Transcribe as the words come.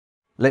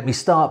Let me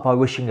start by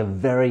wishing a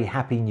very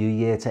happy new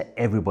year to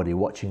everybody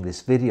watching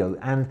this video,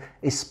 and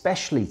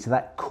especially to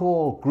that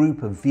core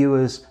group of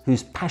viewers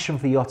whose passion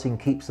for yachting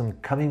keeps them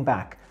coming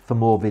back for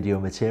more video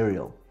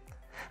material.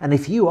 And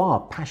if you are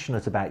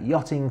passionate about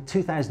yachting,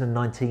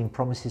 2019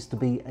 promises to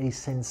be a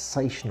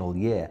sensational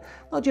year,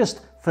 not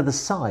just for the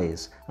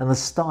size and the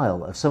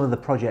style of some of the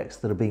projects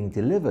that are being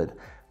delivered,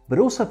 but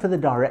also for the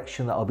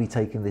direction that I'll be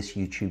taking this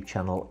YouTube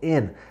channel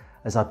in,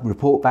 as I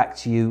report back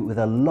to you with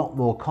a lot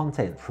more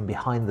content from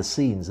behind the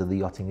scenes of the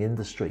yachting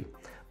industry.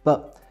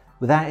 But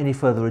without any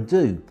further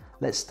ado,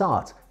 let's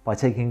start by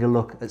taking a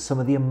look at some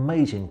of the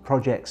amazing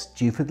projects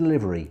due for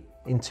delivery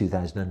in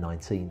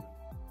 2019.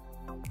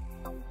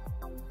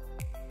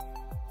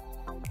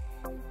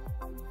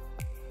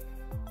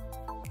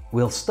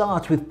 We'll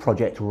start with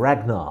Project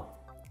Ragnar.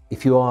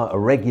 If you are a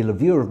regular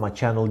viewer of my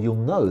channel, you'll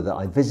know that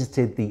I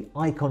visited the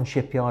Icon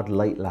shipyard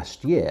late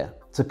last year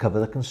to cover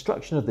the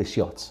construction of this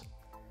yacht.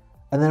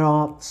 And there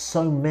are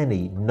so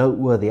many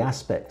noteworthy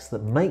aspects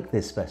that make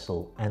this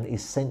vessel an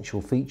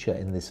essential feature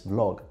in this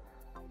vlog.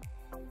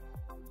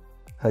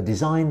 Her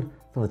design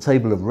from the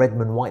table of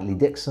Redmond Whiteley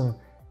Dixon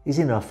is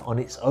enough on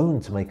its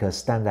own to make her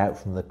stand out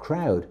from the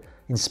crowd,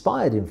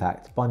 inspired in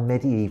fact by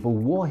medieval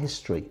war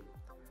history.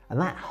 And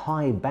that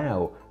high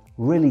bow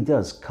really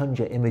does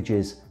conjure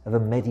images of a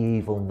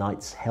medieval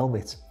knight's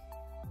helmet.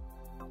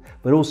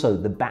 But also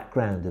the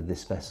background of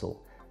this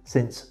vessel,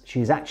 since she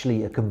is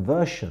actually a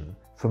conversion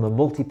from a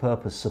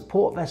multi-purpose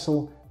support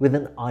vessel with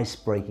an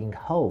ice-breaking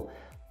hull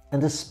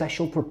and a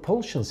special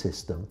propulsion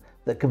system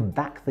that can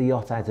back the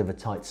yacht out of a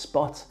tight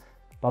spot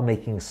by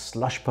making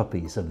slush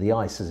puppies of the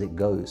ice as it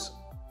goes.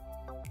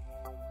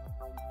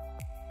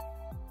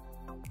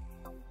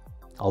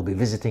 I'll be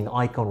visiting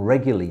Icon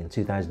regularly in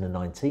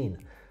 2019,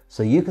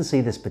 so you can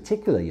see this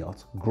particular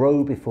yacht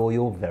grow before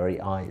your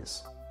very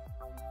eyes.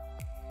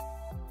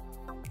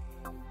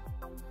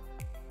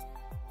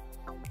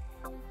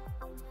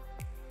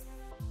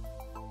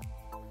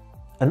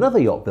 Another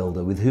yacht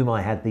builder with whom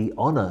I had the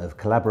honour of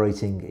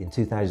collaborating in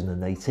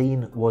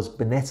 2018 was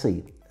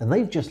Benetti, and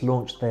they've just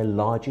launched their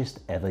largest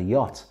ever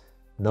yacht,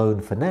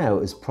 known for now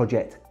as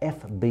Project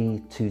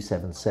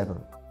FB277.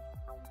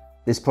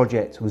 This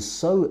project was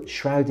so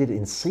shrouded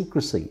in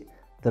secrecy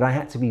that I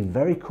had to be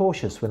very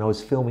cautious when I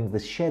was filming the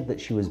shed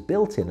that she was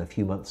built in a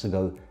few months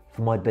ago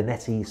for my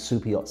Benetti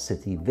Superyacht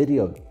City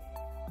video.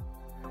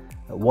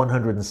 At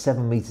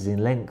 107 metres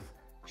in length,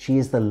 she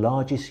is the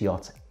largest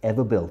yacht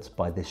ever built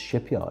by this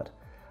shipyard,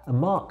 and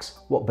marks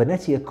what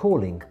Benetti are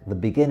calling the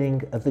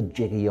beginning of the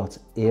jigger yacht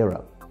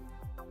era.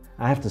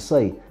 I have to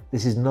say,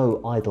 this is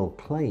no idle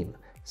claim,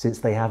 since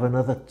they have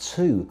another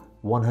two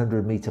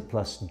 100 metre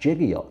plus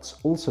jigger yachts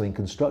also in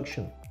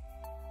construction.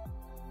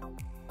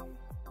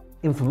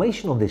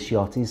 Information on this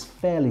yacht is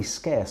fairly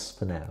scarce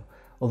for now,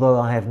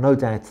 although I have no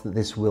doubt that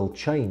this will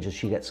change as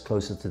she gets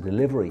closer to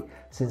delivery,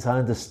 since I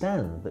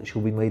understand that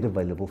she'll be made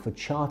available for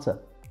charter.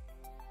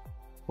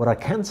 What I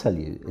can tell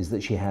you is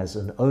that she has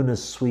an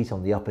owner's suite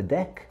on the upper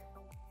deck,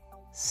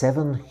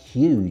 7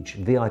 huge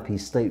VIP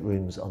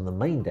staterooms on the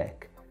main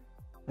deck,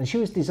 and she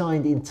was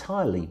designed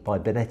entirely by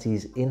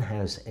Benetti's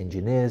in-house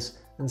engineers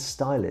and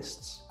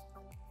stylists.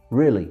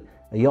 Really,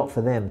 a yacht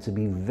for them to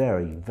be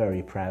very,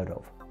 very proud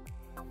of.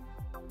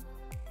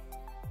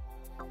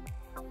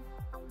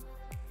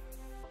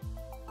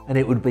 And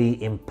it would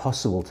be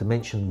impossible to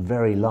mention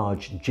very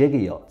large jigger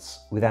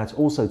yachts without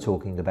also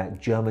talking about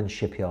German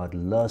shipyard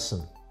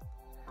Lürssen.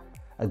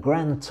 A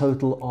grand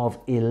total of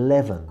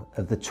 11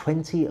 of the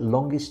 20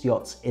 longest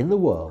yachts in the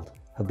world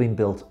have been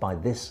built by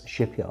this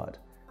shipyard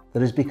that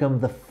has become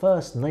the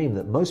first name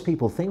that most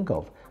people think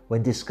of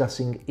when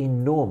discussing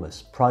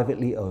enormous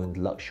privately owned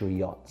luxury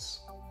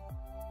yachts.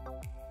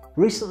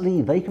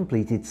 Recently, they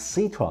completed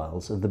sea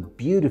trials of the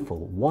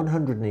beautiful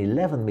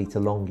 111 metre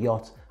long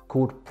yacht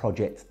called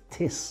Project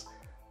Tiss.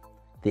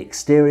 The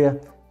exterior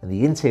and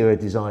the interior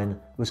design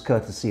was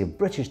courtesy of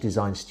British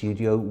design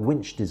studio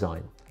Winch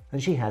Design,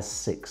 and she has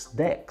 6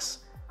 decks.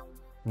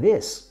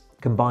 This,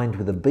 combined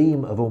with a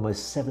beam of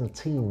almost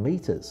 17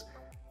 metres,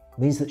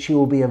 means that she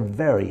will be a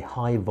very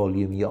high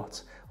volume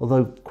yacht,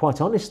 although quite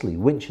honestly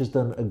Winch has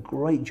done a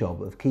great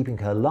job of keeping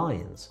her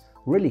lines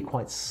really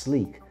quite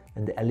sleek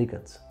and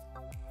elegant.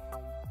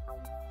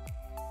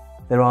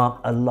 There are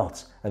a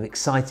lot of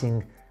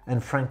exciting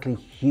and frankly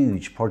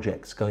huge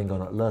projects going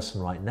on at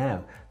Lürssen right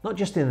now, not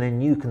just in their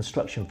new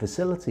construction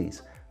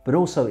facilities, but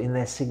also in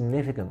their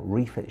significant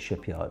refit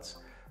shipyards.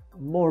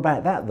 More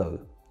about that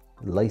though,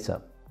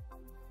 later.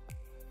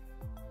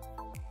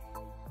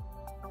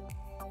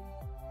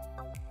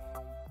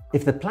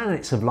 If the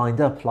planets have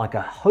lined up like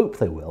I hope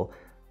they will,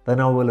 then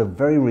I will have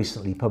very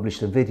recently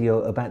published a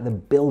video about the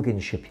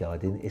Bilgin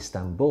shipyard in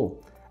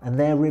Istanbul and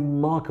their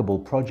remarkable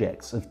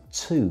projects of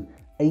 2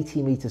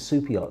 80-metre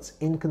superyachts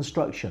in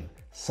construction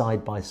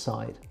side by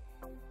side.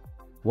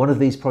 One of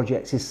these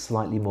projects is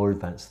slightly more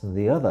advanced than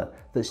the other,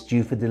 that's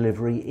due for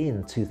delivery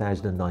in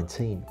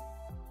 2019.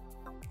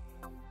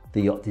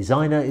 The yacht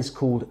designer is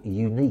called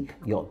Unique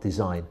Yacht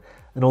Design,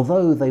 and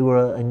although they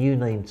were a new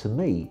name to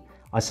me,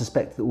 I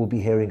suspect that we'll be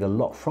hearing a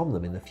lot from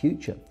them in the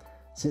future,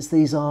 since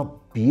these are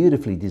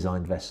beautifully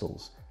designed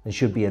vessels and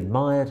should be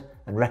admired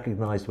and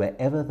recognised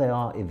wherever they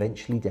are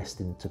eventually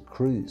destined to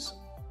cruise.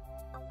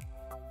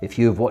 If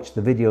you have watched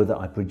the video that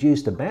I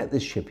produced about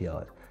this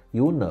shipyard,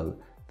 you will know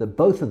that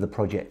both of the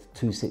Project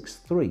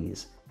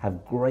 263s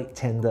have great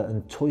tender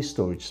and toy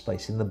storage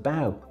space in the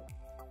bow,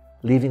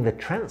 leaving the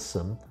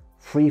transom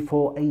free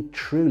for a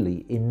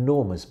truly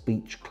enormous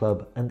beach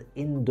club and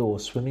indoor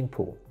swimming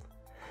pool.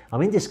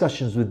 I'm in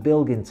discussions with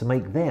Bilgin to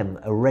make them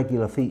a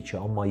regular feature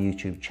on my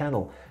YouTube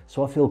channel,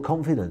 so I feel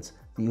confident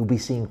that you'll be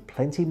seeing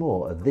plenty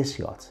more of this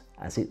yacht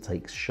as it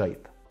takes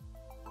shape.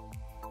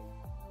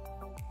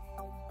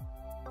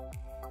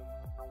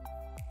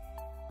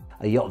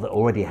 A yacht that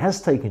already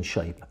has taken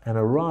shape, and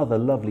a rather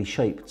lovely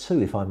shape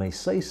too if I may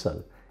say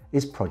so,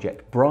 is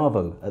Project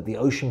Bravo at the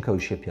Ocean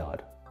Coast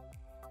shipyard.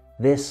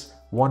 This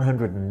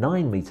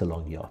 109 metre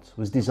long yacht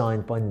was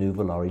designed by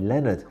Nuvolari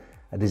Leonard,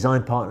 a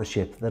design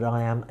partnership that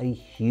I am a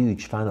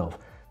huge fan of,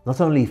 not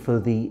only for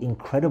the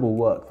incredible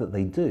work that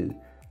they do,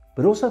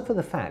 but also for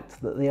the fact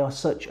that they are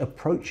such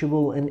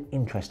approachable and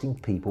interesting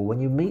people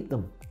when you meet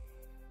them.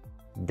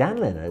 Dan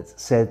Leonard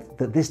said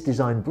that this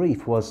design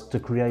brief was to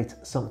create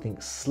something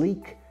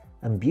sleek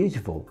and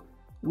beautiful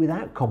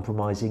without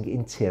compromising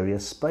interior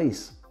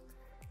space.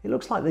 It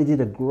looks like they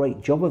did a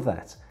great job of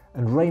that,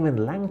 and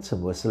Raymond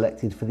Langton were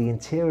selected for the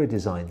interior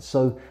design,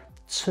 so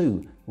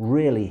two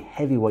really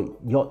heavyweight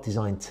yacht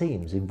design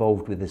teams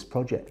involved with this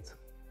project.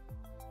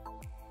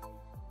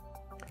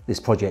 This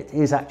project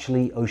is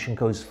actually Ocean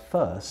Co's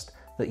first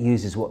that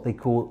uses what they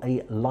call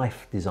a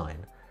life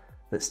design,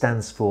 that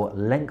stands for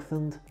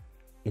lengthened,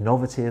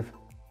 innovative,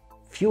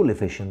 fuel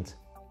efficient,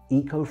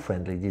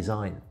 eco-friendly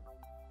design.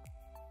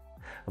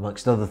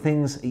 Amongst other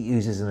things, it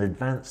uses an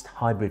advanced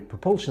hybrid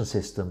propulsion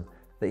system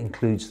that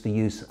includes the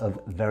use of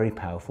very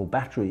powerful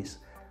batteries.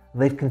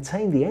 And they've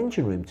contained the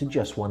engine room to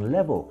just one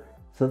level,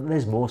 so that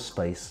there's more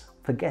space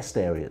for guest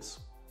areas.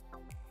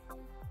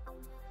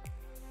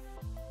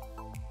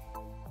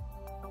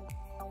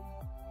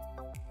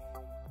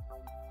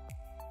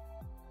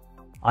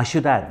 I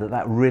should add that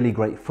that really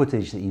great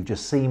footage that you've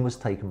just seen was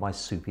taken by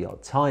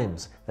SuperYacht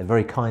Times. They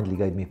very kindly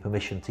gave me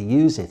permission to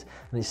use it,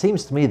 and it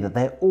seems to me that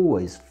they're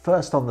always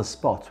first on the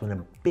spot when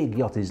a big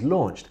yacht is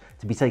launched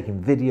to be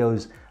taking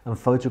videos and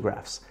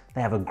photographs.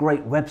 They have a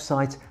great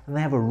website, and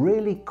they have a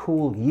really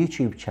cool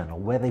YouTube channel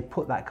where they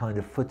put that kind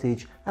of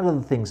footage and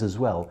other things as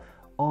well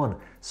on.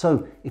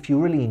 So if you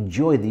really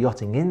enjoy the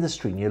yachting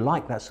industry and you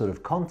like that sort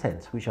of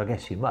content, which I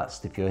guess you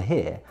must if you're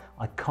here,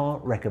 I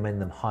can't recommend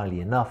them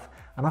highly enough,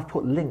 and I've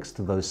put links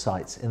to those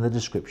sites in the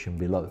description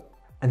below.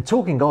 And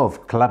talking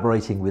of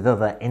collaborating with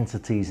other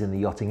entities in the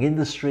yachting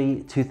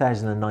industry,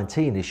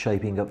 2019 is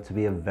shaping up to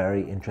be a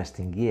very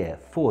interesting year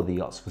for the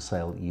Yachts for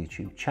Sale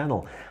YouTube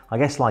channel. I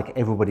guess like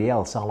everybody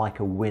else, I like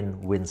a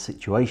win-win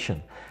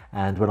situation.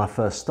 And when I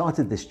first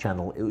started this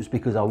channel, it was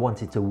because I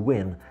wanted to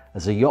win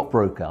as a yacht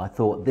broker. I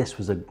thought this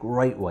was a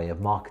great way of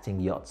marketing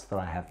yachts that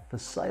I have for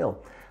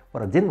sale.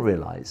 What I didn't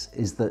realize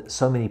is that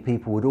so many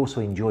people would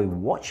also enjoy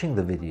watching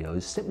the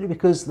videos simply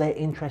because they're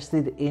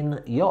interested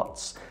in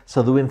yachts.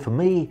 So the win for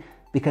me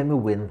became a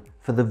win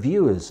for the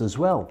viewers as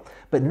well.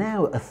 But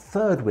now a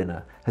third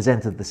winner has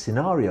entered the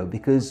scenario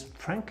because,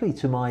 frankly,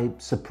 to my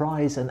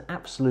surprise and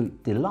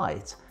absolute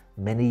delight,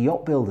 many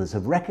yacht builders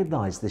have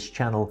recognized this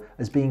channel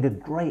as being a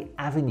great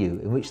avenue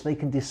in which they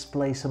can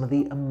display some of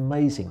the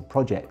amazing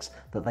projects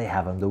that they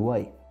have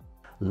underway.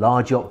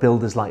 Large yacht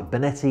builders like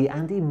Benetti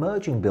and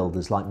emerging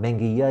builders like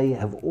Menguier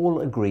have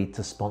all agreed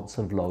to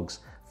sponsor vlogs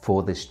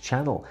for this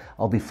channel.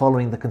 I'll be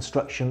following the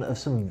construction of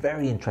some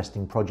very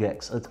interesting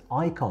projects at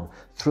Icon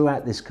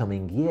throughout this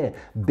coming year.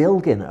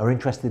 Bilgin are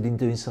interested in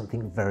doing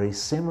something very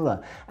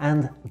similar.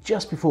 And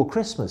just before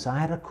Christmas, I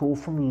had a call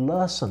from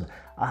Lürssen.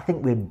 I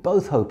think we're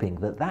both hoping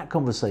that that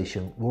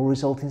conversation will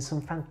result in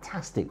some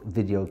fantastic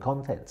video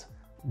content.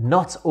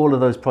 Not all of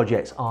those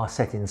projects are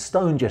set in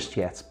stone just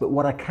yet, but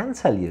what I can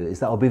tell you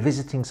is that I'll be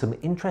visiting some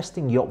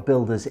interesting yacht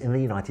builders in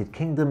the United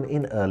Kingdom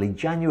in early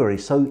January,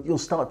 so you'll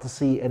start to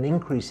see an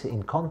increase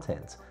in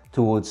content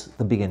towards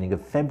the beginning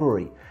of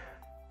February.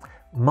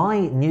 My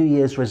New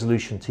Year's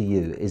resolution to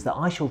you is that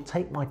I shall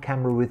take my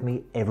camera with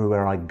me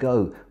everywhere I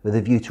go, with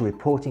a view to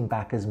reporting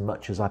back as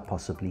much as I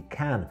possibly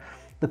can.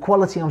 The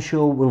quality, I'm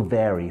sure, will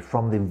vary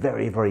from the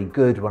very, very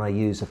good when I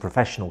use a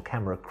professional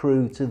camera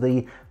crew to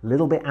the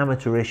little bit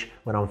amateurish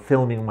when I'm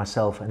filming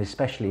myself, and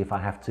especially if I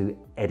have to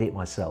edit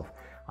myself.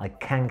 I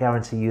can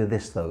guarantee you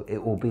this though,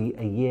 it will be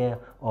a year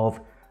of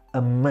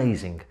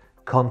amazing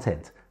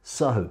content.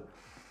 So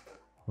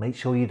make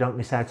sure you don't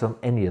miss out on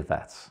any of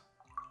that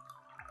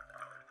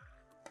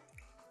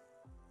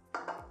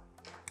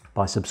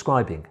by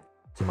subscribing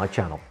to my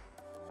channel.